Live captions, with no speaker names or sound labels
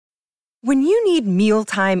When you need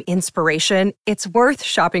mealtime inspiration, it's worth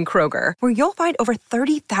shopping Kroger, where you'll find over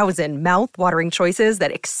 30,000 mouth-watering choices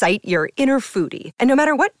that excite your inner foodie. And no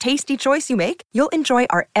matter what tasty choice you make, you'll enjoy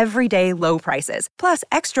our everyday low prices, plus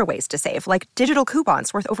extra ways to save, like digital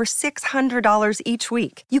coupons worth over $600 each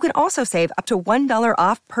week. You can also save up to $1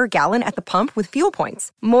 off per gallon at the pump with fuel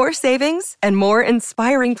points. More savings and more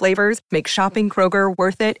inspiring flavors make shopping Kroger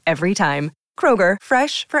worth it every time. Kroger,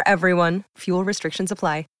 fresh for everyone. Fuel restrictions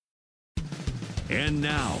apply. And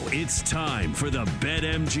now it's time for the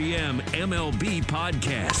BetMGM MLB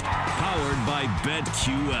podcast, powered by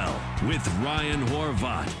BetQL, with Ryan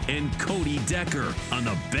Horvat and Cody Decker on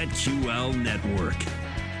the BetQL network.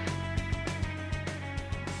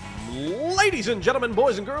 Ladies and gentlemen,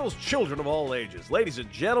 boys and girls, children of all ages, ladies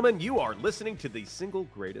and gentlemen, you are listening to the single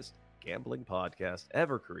greatest gambling podcast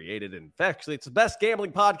ever created. In fact, it's the best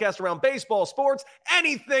gambling podcast around baseball, sports,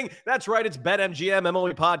 anything. That's right. It's BetMGM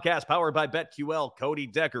MLB podcast powered by BetQL. Cody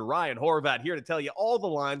Decker, Ryan Horvat here to tell you all the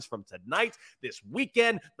lines from tonight, this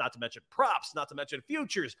weekend, not to mention props, not to mention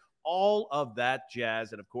futures, all of that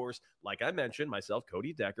jazz. And of course, like I mentioned, myself,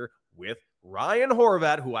 Cody Decker, with Ryan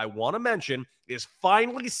Horvat, who I want to mention is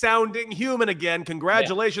finally sounding human again.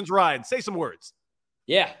 Congratulations, Ryan. Say some words.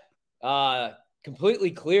 Yeah. Completely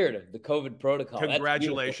cleared of the COVID protocol.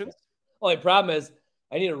 Congratulations. Only problem is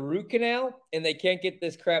I need a root canal, and they can't get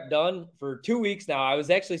this crap done for 2 weeks now. I was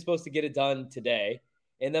actually supposed to get it done today,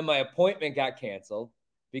 and then my appointment got canceled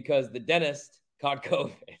because the dentist caught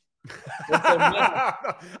COVID.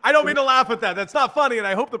 I don't mean to laugh at that. That's not funny, and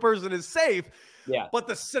I hope the person is safe. Yeah. But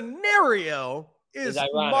the scenario is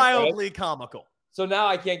ironic, mildly right? comical. So now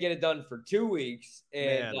I can't get it done for 2 weeks.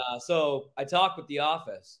 And so I talk with the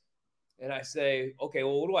office. And I say, okay,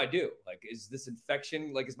 well, what do I do? Like, is this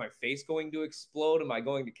infection, like, is my face going to explode? Am I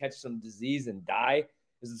going to catch some disease and die?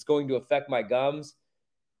 Is this going to affect my gums?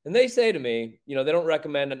 And they say to me, they don't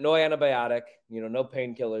recommend no antibiotic, no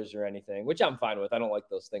painkillers or anything, which I'm fine with. I don't like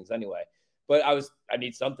those things anyway. But I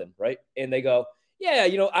need something, right? And they go, yeah,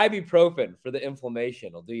 ibuprofen for the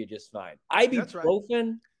inflammation will do you just fine.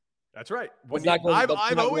 Ibuprofen? That's right.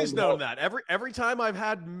 I've always known that. Every time I've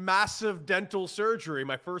had massive dental surgery,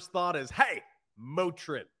 my first thought is, hey,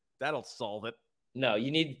 Motrin. That'll solve it. No,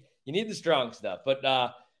 you need the strong stuff. But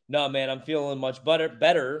no, man, I'm feeling much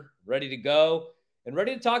better, ready to go, and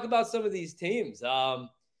ready to talk about some of these teams. Are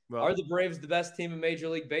the Braves the best team in Major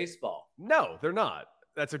League Baseball? No, they're not.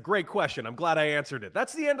 That's a great question. I'm glad I answered it.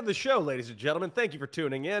 That's the end of the show, ladies and gentlemen. Thank you for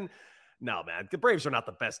tuning in. No, man, the Braves are not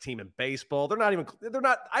the best team in baseball. I'm going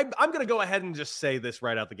to go ahead and just say this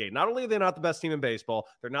right out the gate. Not only are they not the best team in baseball,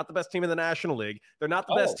 they're not the best team in the National League. They're not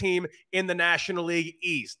the best team in the National League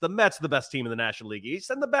East. The Mets are the best team in the National League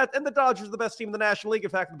East, and the Dodgers are the best team in the National League.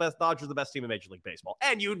 In fact, the Dodgers are the best team in Major League Baseball.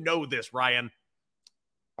 And you know this, Ryan.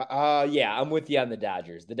 Yeah, I'm with you on the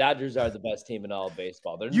Dodgers. The Dodgers are the best team in all of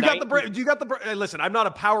baseball. Listen, I'm not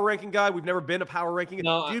a power ranking guy. We've never been a power ranking.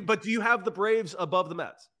 No, but do you have the Braves above the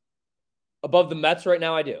Mets? Above the Mets right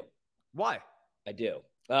now, I do. Why? I do.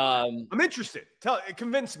 I'm interested.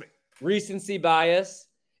 Convince me. Recency bias,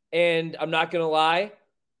 and I'm not going to lie.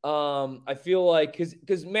 I feel like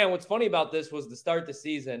because man, what's funny about this was the start of the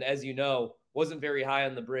season, as you know, wasn't very high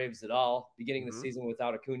on the Braves at all. Beginning of the season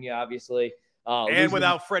without Acuna, obviously. And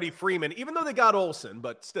without Freddie Freeman, even though they got Olsen,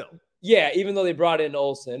 but still. Yeah, even though they brought in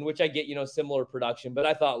Olsen, which I get, similar production, but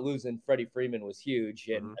I thought losing Freddie Freeman was huge.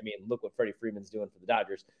 And I mean, look what Freddie Freeman's doing for the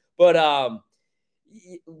Dodgers. But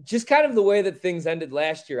just kind of the way that things ended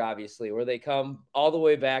last year, obviously, where they come all the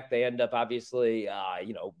way back. They end up, obviously,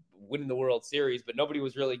 winning the World Series, but nobody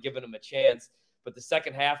was really giving them a chance. But the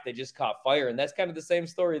second half, they just caught fire. And that's kind of the same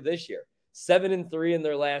story this year. 7-3 in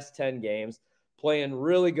their last 10 games, playing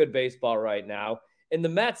really good baseball right now. And the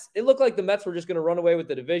Mets, it looked like the Mets were just going to run away with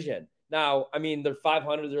the division. Now, I mean, they're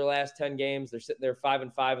 500 their last 10 games. They're sitting there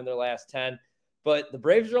 5-5 in their last 10. But the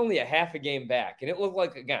Braves are only a half a game back. And it looked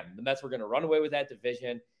like, again, the Mets were going to run away with that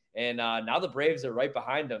division. And now the Braves are right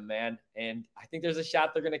behind them, man. And I think there's a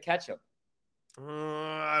shot they're going to catch them.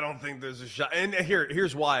 I don't think there's a shot. And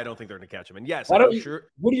here's why I don't think they're going to catch them. And yes, what do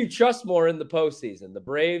you trust more in the postseason, the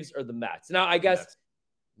Braves or the Mets? Now, I guess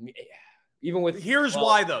even with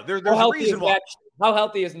why though. There's a reason why. How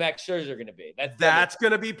healthy is Max Scherzer going to be? That's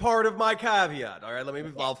going to be part of my caveat. All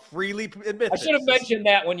right, I'll freely admit. I should have mentioned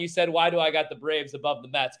that when you said why do I got the Braves above the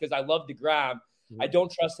Mets, because I love DeGrom. I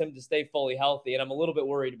don't trust him to stay fully healthy, and I'm a little bit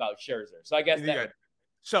worried about Scherzer. So I guess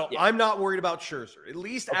I'm not worried about Scherzer, at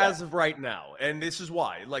least as of right now. And this is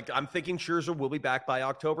why. I'm thinking Scherzer will be back by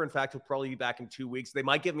October. In fact, he'll probably be back in 2 weeks. They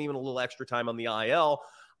might give him even a little extra time on the IL.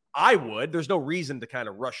 I would. There's no reason to kind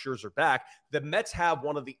of rush Scherzer back. The Mets have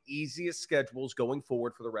one of the easiest schedules going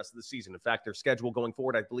forward for the rest of the season. In fact, their schedule going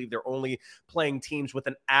forward, I believe they're only playing teams with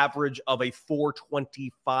an average of a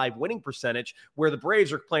 .425 winning percentage, where the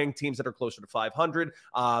Braves are playing teams that are closer to 500,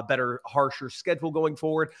 better, harsher schedule going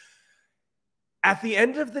forward. At the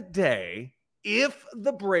end of the day, if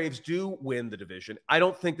the Braves do win the division, I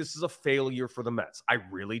don't think this is a failure for the Mets. I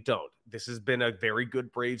really don't. This has been a very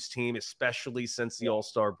good Braves team, especially since the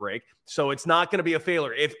All-Star break. So it's not going to be a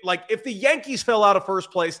failure. If the Yankees fell out of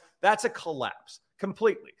first place, that's a collapse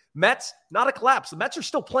completely. Mets, not a collapse. The Mets are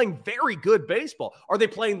still playing very good baseball. Are they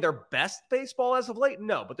playing their best baseball as of late?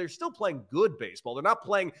 No, but they're still playing good baseball. They're not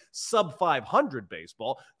playing sub 500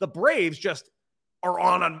 baseball. The Braves just are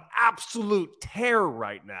on an absolute tear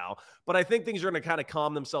right now. But I think things are going to kind of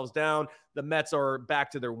calm themselves down. The Mets are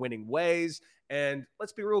back to their winning ways. And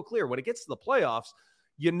let's be real clear, when it gets to the playoffs,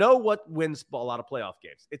 you know what wins a lot of playoff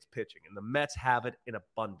games? It's pitching. And the Mets have it in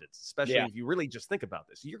abundance, especially if you really just think about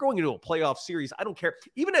this. You're going into a playoff series. I don't care.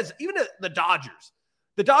 Even the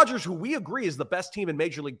Dodgers, who we agree is the best team in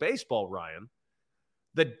Major League Baseball, Ryan,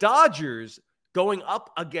 the Dodgers going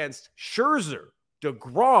up against Scherzer,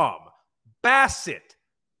 DeGrom, Bassett,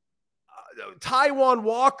 Taijuan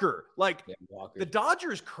Walker. The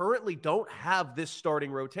Dodgers currently don't have this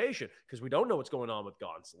starting rotation because we don't know what's going on with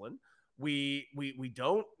Gonsolin. We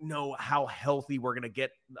don't know how healthy we're going to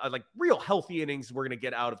get, real healthy innings we're going to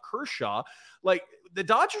get out of Kershaw. The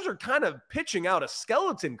Dodgers are kind of pitching out a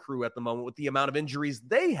skeleton crew at the moment with the amount of injuries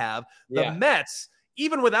they have. The Mets,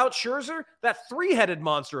 even without Scherzer, that three-headed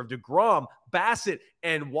monster of DeGrom, Bassett,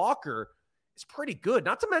 and Walker, it's pretty good.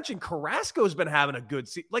 Not to mention Carrasco's been having a good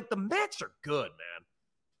season. The Mets are good, man.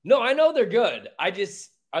 No, I know they're good.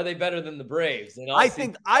 Are they better than the Braves? I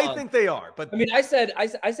think they are. But I mean, I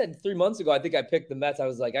said 3 months ago, I think I picked the Mets. I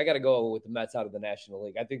was like, I got to go with the Mets out of the National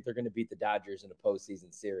League. I think they're going to beat the Dodgers in a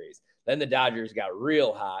postseason series. Then the Dodgers got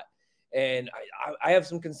real hot. And I have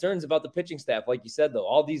some concerns about the pitching staff. Like you said, though,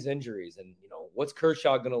 all these injuries and, what's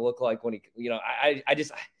Kershaw going to look like when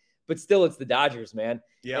but still it's the Dodgers, man.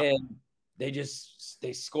 Yeah. And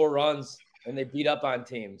they score runs and they beat up on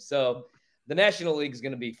teams. So the National League is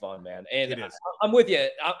going to be fun, man. And I'm with you.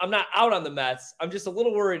 I'm not out on the Mets. I'm just a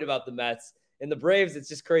little worried about the Mets. And the Braves, it's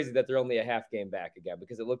just crazy that they're only a half game back again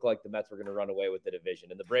because it looked like the Mets were going to run away with the division.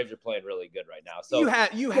 And the Braves are playing really good right now. So you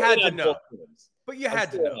had to know. But you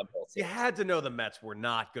had to know. You had to know the Mets were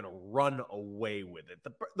not going to run away with it.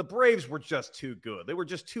 The Braves were just too good. They were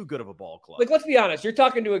just too good of a ball club. Let's be honest. You're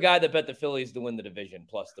talking to a guy that bet the Phillies to win the division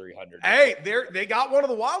plus 300. Hey, they got one of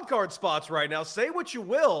the wild card spots right now. Say what you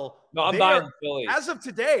will. No, I'm buying the Phillies. As of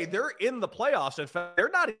today, they're in the playoffs. In fact, they're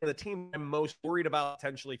not even the team I'm most worried about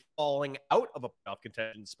potentially falling out of a playoff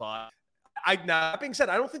contention spot. Now, that being said,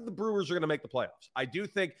 I don't think the Brewers are going to make the playoffs. I do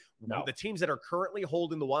think the teams that are currently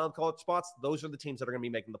holding the wild card spots, those are the teams that are going to be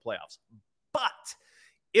making the playoffs. But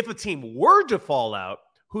if a team were to fall out,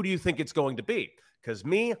 who do you think it's going to be? Because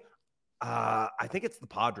I think it's the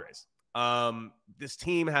Padres. This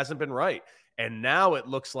team hasn't been right. And now it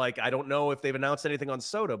looks like, I don't know if they've announced anything on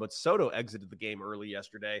Soto, but Soto exited the game early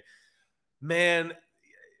yesterday. Man,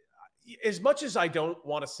 as much as I don't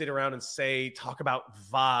want to sit around and talk about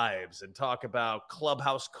vibes and talk about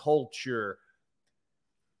clubhouse culture,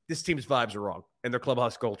 this team's vibes are wrong and their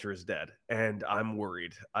clubhouse culture is dead. And I'm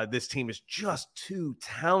worried. This team is just too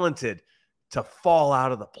talented to fall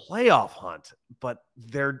out of the playoff hunt, but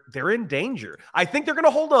they're in danger. I think they're going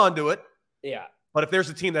to hold on to it. Yeah. But if there's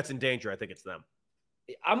a team that's in danger, I think it's them.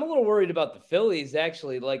 I'm a little worried about the Phillies,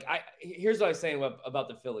 actually. Here's what I was saying about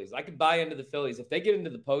the Phillies. I could buy into the Phillies. If they get into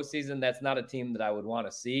the postseason, that's not a team that I would want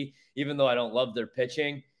to see, even though I don't love their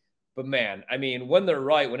pitching. But, man, I mean, when they're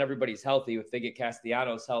right, when everybody's healthy, if they get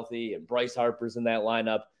Castellanos healthy and Bryce Harper's in that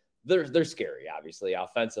lineup, they're scary, obviously,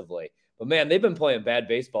 offensively. But, man, they've been playing bad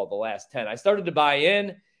baseball the last 10. I started to buy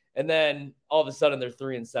in, and then all of a sudden they're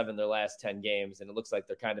 3-7 their last 10 games, and it looks like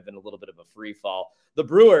they're kind of in a little bit of a free fall. The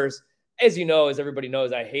Brewers, as you know, as everybody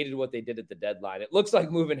knows, I hated what they did at the deadline. It looks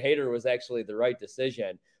like moving Hader was actually the right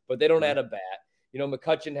decision, but they don't add a bat.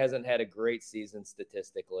 McCutchen hasn't had a great season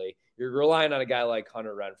statistically. You're relying on a guy like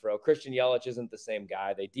Hunter Renfroe. Christian Yelich isn't the same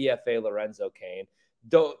guy. They DFA Lorenzo Cain.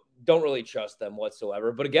 Don't really trust them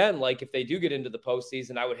whatsoever. But again, if they do get into the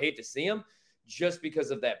postseason, I would hate to see them just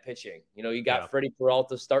because of that pitching. You got Freddie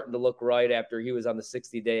Peralta starting to look right after he was on the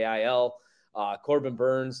 60-day IL. Corbin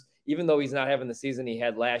Burns, even though he's not having the season he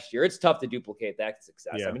had last year, it's tough to duplicate that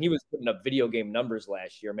success. Yeah. I mean, he was putting up video game numbers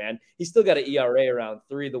last year, man. He's still got an ERA around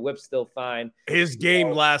 3. The whip's still fine. His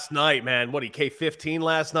game last night, man. What, he K15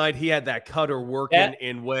 last night? He had that cutter working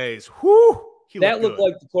in ways. Whoo! That looked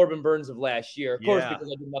like the Corbin Burns of last year, of course, because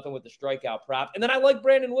I did nothing with the strikeout prop. And then I like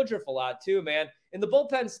Brandon Woodruff a lot too, man. And the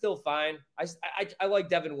bullpen's still fine. I like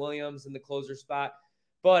Devin Williams in the closer spot,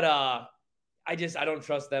 but I don't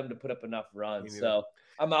trust them to put up enough runs. So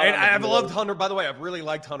I'm out. And I've loved Hunter. By the way, I've really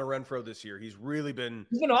liked Hunter Renfroe this year. He's been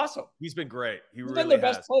awesome. He's been great. He's been their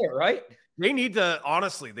best player, right? They need to,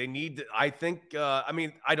 honestly, I think, I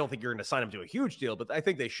don't think you're going to sign him to a huge deal, but I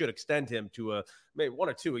think they should extend him to maybe 1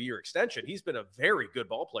 or 2 a year extension. He's been a very good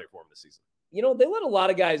ball player for him this season. They let a lot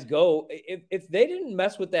of guys go. If they didn't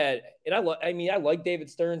mess with that, and I like David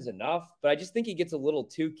Stearns enough, but I just think he gets a little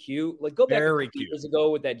too cute. Like, go back a few years ago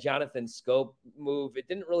with that Jonathan Scope move. It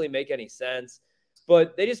didn't really make any sense.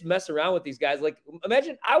 But they just mess around with these guys. Like,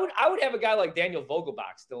 imagine I would have a guy like Daniel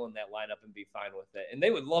Vogelbach still in that lineup and be fine with it. And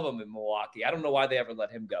they would love him in Milwaukee. I don't know why they ever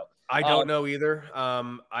let him go. I don't know either.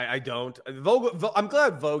 I don't. I'm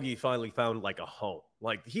glad Vogie finally found like a home.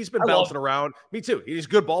 Like, he's been bouncing around. Me too. He's a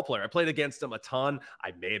good ball player. I played against him a ton.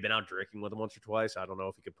 I may have been out drinking with him once or twice. I don't know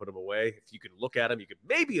if you could put him away. If you could look at him, you could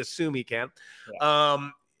maybe assume he can. Yeah.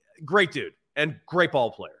 Great dude and great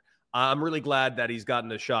ball player. I'm really glad that he's gotten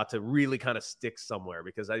a shot to really kind of stick somewhere,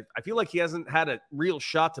 because I feel like he hasn't had a real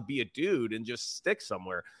shot to be a dude and just stick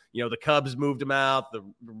somewhere. The Cubs moved him out. The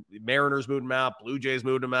Mariners moved him out. Blue Jays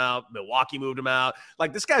moved him out. Milwaukee moved him out.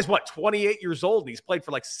 Like, this guy's 28 years old, and he's played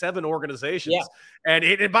for like 7 organizations. Yeah.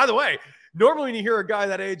 And by the way, normally when you hear a guy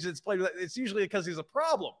that age that's played, it's usually because he's a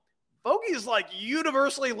problem. Vogie is like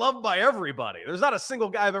universally loved by everybody. There's not a single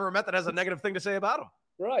guy I've ever met that has a negative thing to say about him.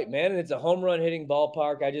 Right, man. And it's a home run hitting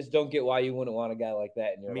ballpark. I just don't get why you wouldn't want a guy like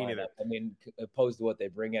that in your lineup. Opposed to what they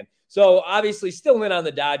bring in. So obviously still in on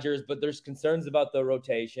the Dodgers, but there's concerns about the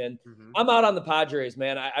rotation. Mm-hmm. I'm out on the Padres,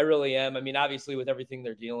 man. I really am. Obviously with everything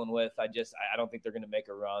they're dealing with, I don't think they're going to make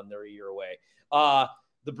a run. They're a year away.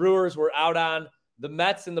 The Brewers were out on. The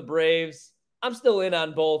Mets and the Braves, I'm still in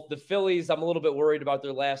on both. The Phillies, I'm a little bit worried about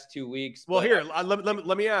their last 2 weeks. Well, here,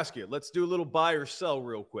 let me ask you. Let's do a little buy or sell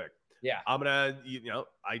real quick. Yeah. I'm going to,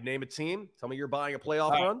 I name a team. Tell me you're buying a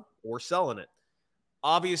playoff run or selling it.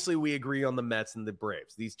 Obviously, we agree on the Mets and the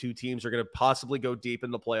Braves. These two teams are going to possibly go deep in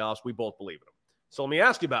the playoffs. We both believe in them. So let me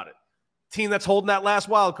ask you about it. Team that's holding that last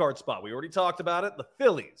wild card spot. We already talked about it. The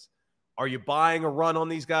Phillies. Are you buying a run on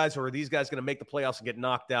these guys, or are these guys going to make the playoffs and get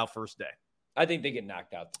knocked out first day? I think they get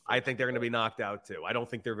knocked out. I think they're going to be knocked out too. I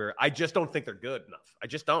just don't think they're good enough. I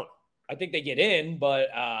just don't. I think they get in,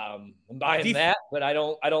 but I'm buying that. But I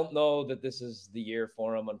don't know that this is the year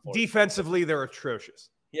for them. Unfortunately, defensively, they're atrocious.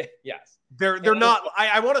 Yeah, yes, they're not.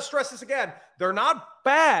 I want to stress this again. They're not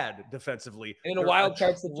bad defensively. In a wild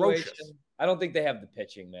card situation, I don't think they have the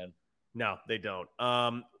pitching, man. No, they don't.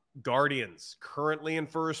 Guardians currently in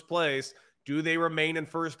first place. Do they remain in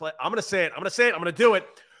first place? I'm going to say it. I'm going to do it.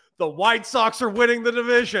 The White Sox are winning the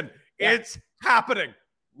division. Yeah. It's happening.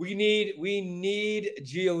 We need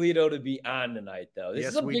Giolito to be on tonight, though. This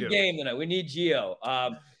is a big game tonight. We need Gio.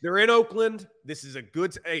 They're in Oakland. This is a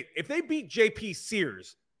good – hey, if they beat J.P.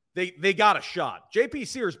 Sears, they got a shot. J.P.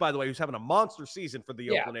 Sears, by the way, who's having a monster season for the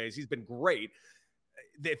Oakland A's. He's been great.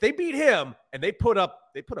 If they beat him and they put up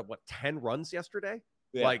 10 runs yesterday?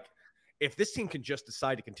 Yeah. Like, if this team can just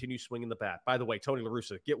decide to continue swinging the bat. By the way, Tony La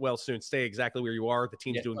Russa, get well soon. Stay exactly where you are. The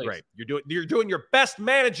team's doing great. You're doing your best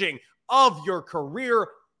managing of your career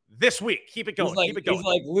this week. Keep it going. Keep it going. He's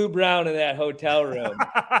like Lou Brown in that hotel room.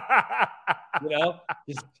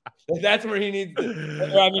 That's where he needs to. In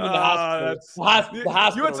the hospital. The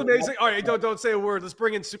hospital. You know what's amazing? All right, don't say a word. Let's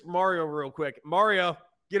bring in Super Mario real quick. Mario,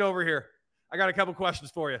 get over here. I got a couple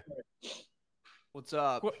questions for you. What's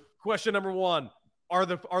up? Question number 1. Are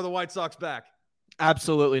the White Sox back?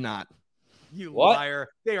 Absolutely not. You liar.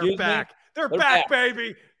 They are back. They're back,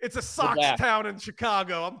 baby. It's a Sox town in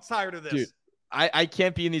Chicago. I'm tired of this. Dude, I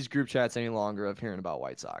can't be in these group chats any longer of hearing about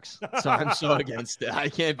White Sox. So I'm so against it. I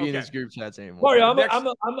can't be in these group chats anymore. Mario,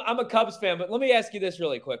 I'm a Cubs fan, but let me ask you this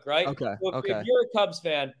really quick, right? Okay. So if you're a Cubs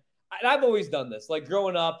fan, and I've always done this, like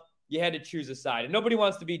growing up, you had to choose a side, and nobody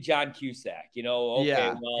wants to be John Cusack,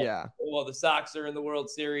 Well, the Sox are in the World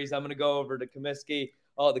Series. I'm going to go over to Comiskey.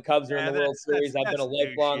 Oh, the Cubs are in the World Series. I've been a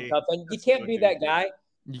lifelong Cubs fan. You can't be that guy.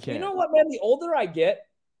 You can't. You know what, man? The older I get,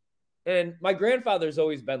 and my grandfather's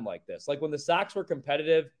always been like this. Like when the Sox were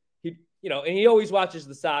competitive, and he always watches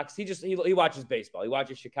the Sox. He watches baseball. He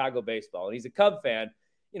watches Chicago baseball, and he's a Cub fan,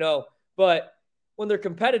 But when they're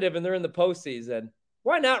competitive and they're in the postseason,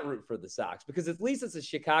 why not root for the Sox? Because at least it's a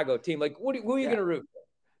Chicago team. Like, who are you going to root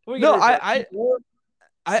for? I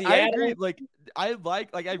agree. I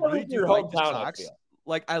really do like the Sox.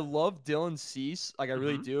 Like, I love Dylan Cease. Like, I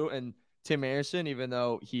really do. And Tim Anderson, even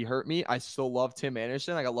though he hurt me, I still love Tim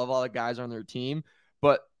Anderson. Like, I love all the guys on their team.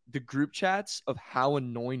 But the group chats of how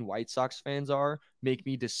annoying White Sox fans are make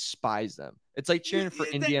me despise them. It's like cheering for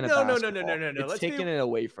Indiana basketball. No. It's taking it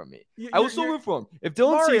away from me. I will still root for him. If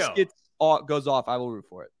Dylan Cease goes off, I will root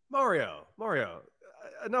for it. Mario,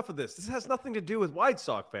 enough of this. This has nothing to do with White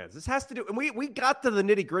Sox fans. This has to do, and we got to the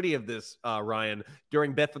nitty gritty of this, Ryan,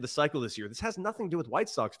 during Bet for the Cycle this year. This has nothing to do with White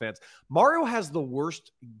Sox fans. Mario has the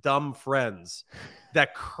worst dumb friends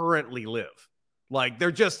that currently live. Like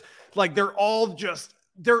they're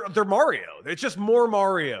Mario. It's just more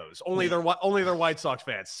Marios. Only they're White Sox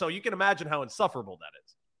fans. So you can imagine how insufferable that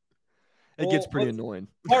is. It gets pretty annoying.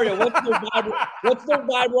 Mario, what's their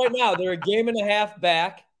vibe right now? They're a game and a half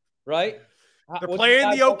back, right? They're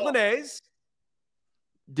playing the Oakland A's.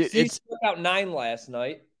 It struck out 9 last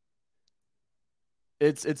night.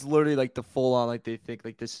 It's literally like the full on, like they think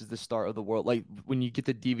like this is the start of the world. Like when you get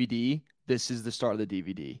the DVD, this is the start of the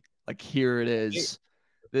DVD. Like here it is.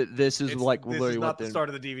 This is not the start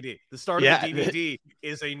of the DVD. The start of the DVD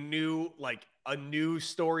is a new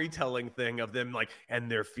storytelling thing of them and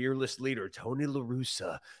their fearless leader Tony La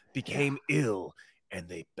Russa became ill and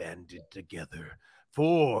they banded together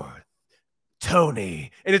for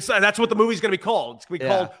Tony, and that's what the movie's going to be called. It's going to be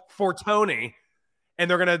called For Tony, and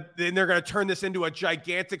they're gonna turn this into a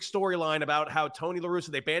gigantic storyline about how Tony La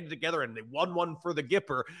Russa, they banded together and they won one for the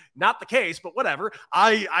Gipper. Not the case, but whatever.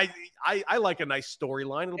 I like a nice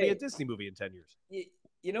storyline. It'll be a Disney movie in 10 years.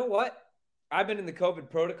 You know what? I've been in the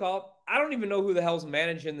COVID protocol. I don't even know who the hell's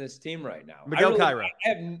managing this team right now. Miguel Cairo.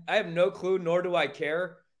 I have no clue, nor do I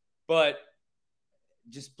care. But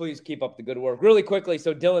just please keep up the good work. Really quickly,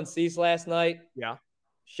 so Dylan Cease last night. Yeah.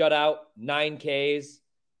 Shutout, 9 Ks.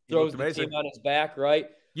 Throws the team on his back, right?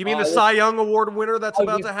 You mean the Cy Young Award winner that's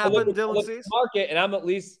about to happen, Dylan Cease? Market, and I'm at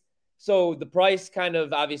least – so the price kind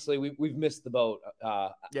of – obviously, we've missed the boat.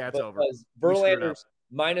 It's over. Verlander's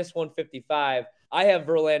minus 155. I have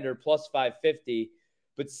Verlander plus 550.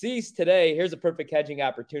 But Cease today, here's a perfect hedging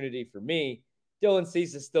opportunity for me. Dylan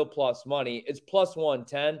Cease is still plus money. It's plus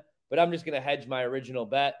 110. But I'm just going to hedge my original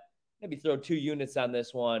bet. Maybe throw 2 units on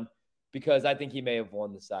this one because I think he may have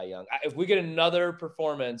won the Cy Young. If we get another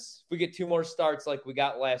performance, if we get 2 more starts like we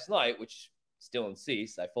got last night, which still in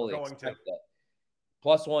Cease, I fully expect that.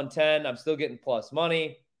 Plus 110, I'm still getting plus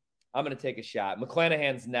money. I'm going to take a shot.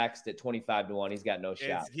 McClanahan's next at 25-1. He's got no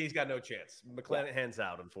shot. He's got no chance. McClanahan's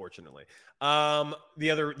out, unfortunately. The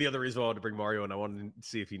other reason I wanted to bring Mario and I wanted to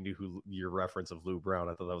see if he knew who your reference of Lou Brown.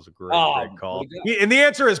 I thought that was a great call. And the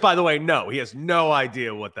answer is, by the way, no. He has no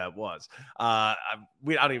idea what that was. I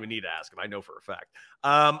don't even need to ask him. I know for a fact.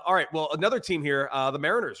 All right. Well, another team here, the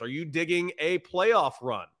Mariners. Are you digging a playoff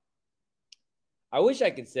run? I wish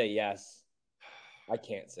I could say yes. I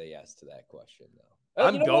can't say yes to that question, though.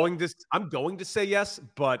 I'm going to say yes,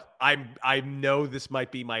 but I know this might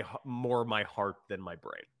be more my heart than my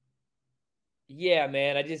brain. Yeah,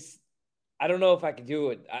 man. I don't know if I can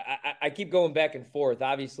do it. I keep going back and forth.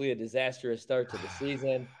 Obviously, a disastrous start to the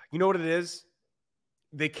season. You know what it is?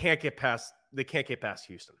 They can't get past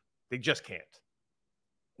Houston. They just can't.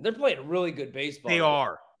 They're playing really good baseball. They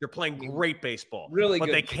are. They're playing great baseball. Really good.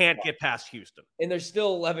 But they can't get past Houston. And they're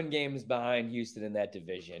still 11 games behind Houston in that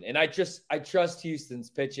division. And I trust Houston's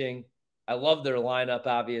pitching. I love their lineup,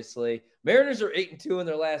 obviously. Mariners are 8-2 in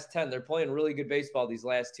their last 10. They're playing really good baseball these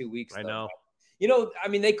last 2 weeks. I know.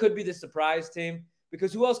 They could be the surprise team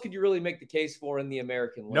because who else could you really make the case for in the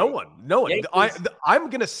American League? No one. I'm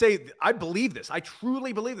going to say I believe this. I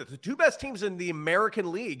truly believe this. The 2 best teams in the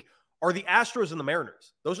American League are the Astros and the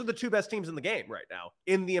Mariners. Those are the 2 best teams in the game right now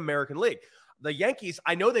in the American League. The Yankees,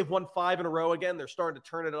 I know they've won 5 in a row again. They're starting to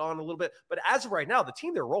turn it on a little bit. But as of right now, the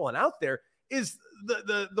team they're rolling out there is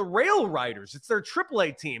the Rail Riders. It's their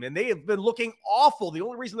AAA team, and they have been looking awful. The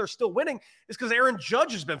only reason they're still winning is because Aaron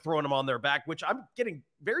Judge has been throwing them on their back, which I'm getting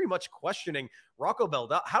very much questioning. Rocco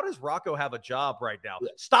Baldelli, how does Rocco have a job right now?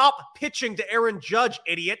 Stop pitching to Aaron Judge,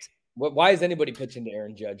 idiot. Why is anybody pitching to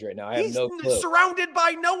Aaron Judge right now? I have no clue. He's surrounded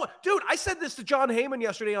by no one. Dude, I said this to John Heyman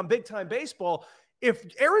yesterday on Big Time Baseball. If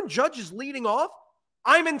Aaron Judge is leading off,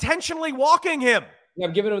 I'm intentionally walking him.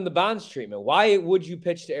 I'm giving him the Bonds treatment. Why would you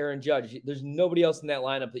pitch to Aaron Judge? There's nobody else in that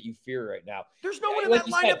lineup that you fear right now. There's no one in that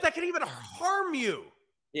lineup that can even harm you.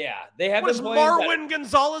 Yeah, they have. What is Marwin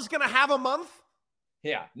Gonzalez going to have a month?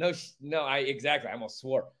 Yeah, exactly. I almost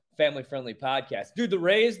swore. Family-friendly podcast. Dude, the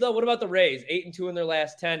Rays, though, what about the Rays? 8-2 in their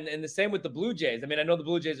last 10, and the same with the Blue Jays. I mean, I know the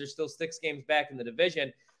Blue Jays are still 6 games back in the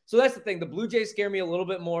division, so that's the thing. The Blue Jays scare me a little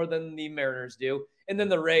bit more than the Mariners do, and then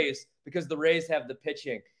the Rays, because the Rays have the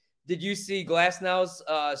pitching. Did you see Glasnow's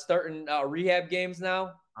starting rehab games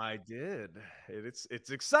now? I did. It's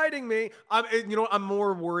exciting me. I'm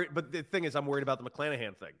more worried, but the thing is, I'm worried about the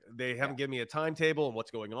McClanahan thing. They haven't given me a timetable and what's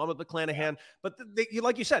going on with McClanahan. But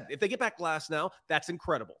like you said, if they get back Glass now, that's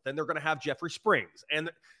incredible. Then they're going to have Jeffrey Springs and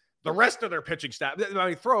the rest of their pitching staff. I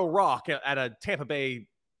mean, throw a rock at a Tampa Bay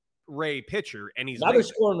Ray pitcher, and he's now they're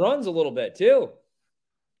scoring runs a little bit too.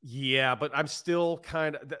 Yeah, but I'm still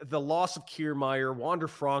kind of the loss of Kiermaier. Wander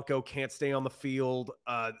Franco can't stay on the field.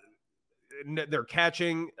 They're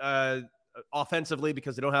catching offensively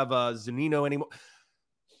because they don't have Zunino anymore.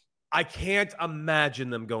 I can't imagine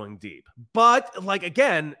them going deep. But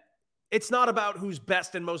again, it's not about who's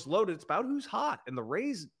best and most loaded. It's about who's hot, and the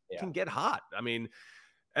Rays can get hot. I mean,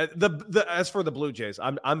 as for the Blue Jays,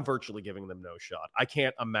 I'm virtually giving them no shot. I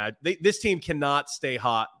can't imagine this team cannot stay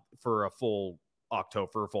hot for a full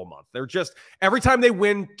month. They're just every time they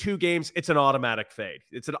win 2 games, it's an automatic fade.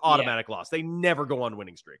 It's an automatic loss. They never go on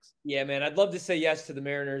winning streaks. Yeah, man. I'd love to say yes to the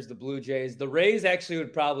Mariners, the Blue Jays. The Rays actually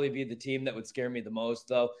would probably be the team that would scare me the most,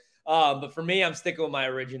 though. But for me, I'm sticking with my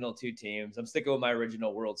original 2 teams. I'm sticking with my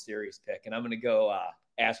original World Series pick, and I'm going to go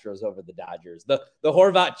Astros over the Dodgers. The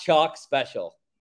Horvat chalk special.